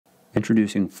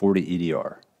Introducing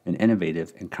FortiEDR, an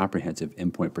innovative and comprehensive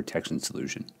endpoint protection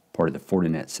solution, part of the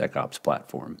Fortinet SecOps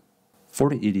platform.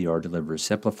 FortiEDR delivers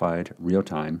simplified,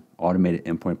 real-time, automated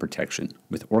endpoint protection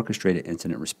with orchestrated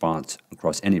incident response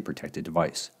across any protected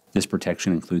device. This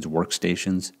protection includes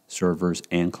workstations, servers,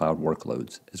 and cloud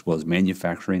workloads, as well as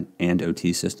manufacturing and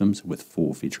OT systems with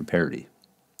full feature parity.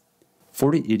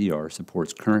 FortiEDR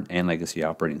supports current and legacy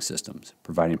operating systems,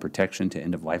 providing protection to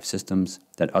end-of-life systems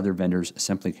that other vendors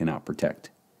simply cannot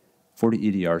protect.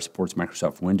 FortiEDR supports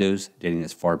Microsoft Windows, dating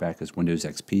as far back as Windows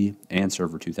XP and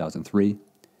Server 2003,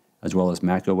 as well as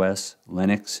macOS,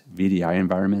 Linux, VDI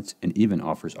environments, and even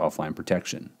offers offline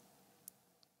protection.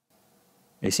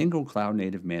 A single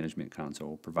cloud-native management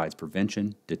console provides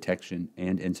prevention, detection,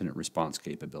 and incident response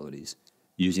capabilities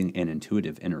using an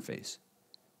intuitive interface.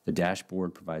 The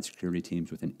dashboard provides security teams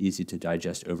with an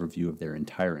easy-to-digest overview of their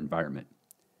entire environment.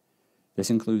 This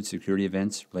includes security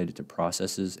events related to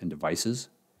processes and devices,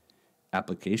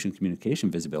 application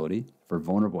communication visibility for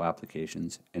vulnerable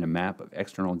applications, and a map of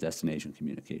external destination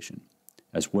communication,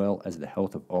 as well as the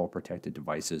health of all protected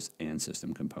devices and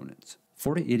system components.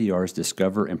 FortiEDR's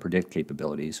Discover and Predict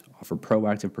capabilities offer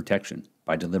proactive protection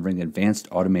by delivering advanced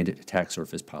automated attack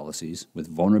surface policies with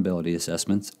vulnerability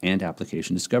assessments and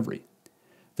application discovery.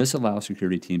 This allows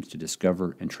security teams to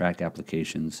discover and track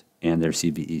applications and their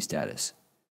CVE status.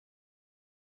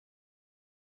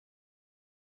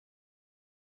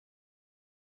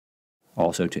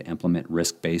 Also to implement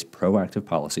risk-based proactive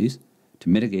policies to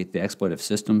mitigate the exploit of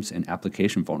systems and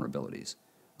application vulnerabilities,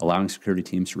 allowing security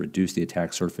teams to reduce the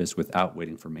attack surface without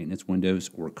waiting for maintenance windows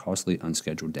or costly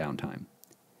unscheduled downtime.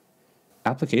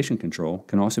 Application control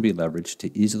can also be leveraged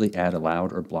to easily add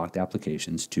allowed or blocked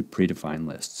applications to predefined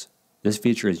lists. This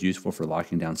feature is useful for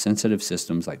locking down sensitive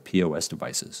systems like POS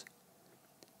devices.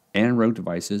 And rogue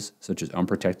devices, such as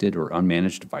unprotected or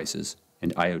unmanaged devices,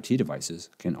 and IoT devices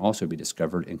can also be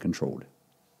discovered and controlled.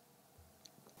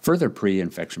 Further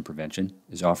pre-infection prevention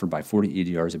is offered by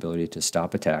FortiEDR's ability to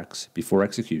stop attacks before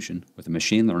execution with a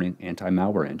machine learning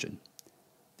anti-malware engine.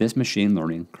 This machine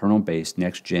learning kernel-based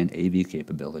next-gen AV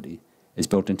capability is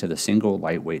built into the single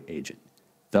lightweight agent,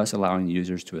 thus allowing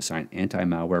users to assign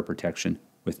anti-malware protection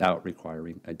without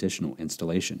requiring additional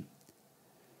installation.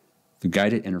 The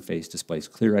guided interface displays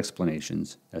clear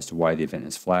explanations as to why the event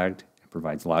is flagged and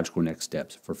provides logical next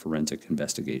steps for forensic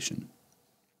investigation.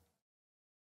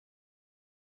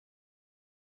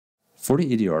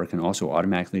 FortiEDR can also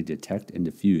automatically detect and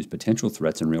diffuse potential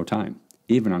threats in real time,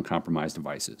 even on compromised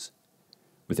devices.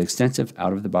 With extensive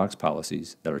out-of-the-box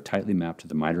policies that are tightly mapped to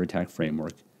the MITRE ATT&CK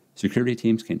framework, security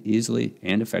teams can easily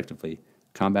and effectively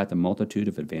combat the multitude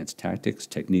of advanced tactics,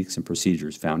 techniques, and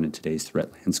procedures found in today's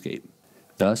threat landscape,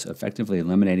 thus effectively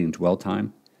eliminating dwell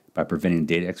time by preventing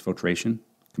data exfiltration,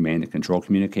 command and control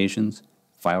communications,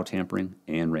 file tampering,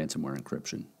 and ransomware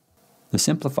encryption. The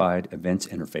simplified events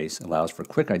interface allows for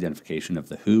quick identification of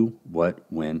the who, what,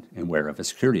 when, and where of a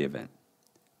security event.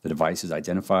 The device is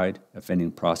identified,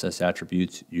 offending process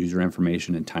attributes, user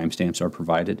information, and timestamps are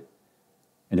provided.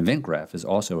 An event graph is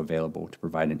also available to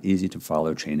provide an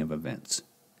easy-to-follow chain of events.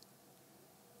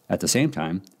 At the same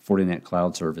time, Fortinet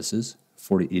Cloud Services,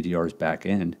 FortiEDR's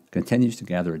backend, continues to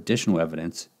gather additional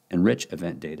evidence, enrich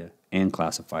event data, and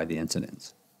classify the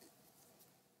incidents.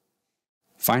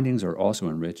 Findings are also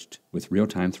enriched with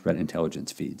real-time threat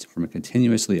intelligence feeds from a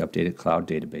continuously updated cloud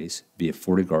database via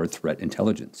FortiGuard Threat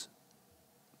Intelligence.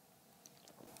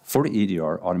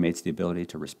 FortiEDR automates the ability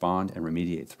to respond and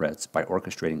remediate threats by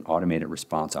orchestrating automated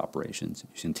response operations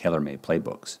using tailor-made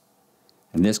playbooks.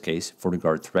 In this case,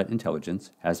 FortiGuard Threat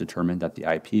Intelligence has determined that the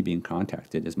IP being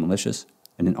contacted is malicious,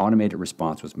 and an automated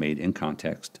response was made in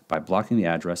context by blocking the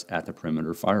address at the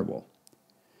perimeter firewall.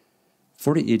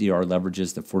 FortiEDR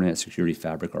leverages the Fortinet Security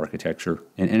Fabric architecture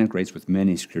and integrates with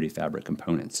many Security Fabric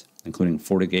components, including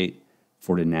FortiGate,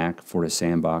 FortiNAC,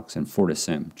 FortiSandbox, and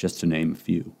FortiSIEM, just to name a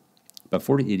few. But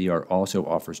FortiEDR also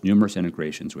offers numerous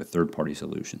integrations with third-party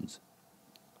solutions.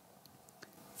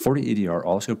 FortiEDR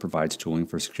also provides tooling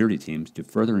for security teams to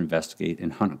further investigate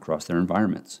and hunt across their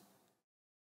environments.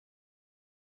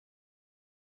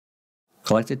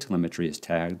 Collected telemetry is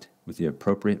tagged with the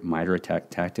appropriate MITRE ATT&CK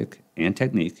tactic and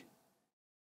technique,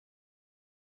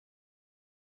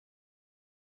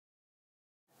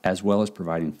 as well as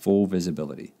providing full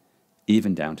visibility,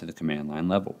 even down to the command line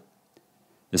level.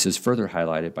 This is further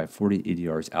highlighted by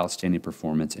FortiEDR's outstanding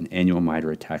performance in annual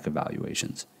MITRE ATT&CK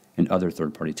evaluations and other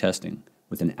third-party testing,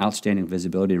 with an outstanding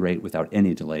visibility rate without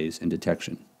any delays in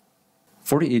detection.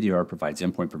 FortiEDR provides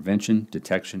endpoint prevention,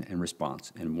 detection, and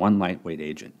response in one lightweight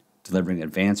agent, delivering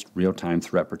advanced real-time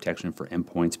threat protection for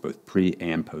endpoints both pre-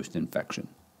 and post-infection.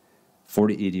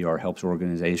 FortiEDR helps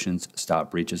organizations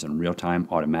stop breaches in real time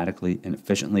automatically and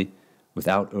efficiently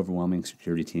without overwhelming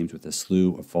security teams with a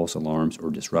slew of false alarms or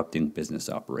disrupting business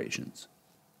operations.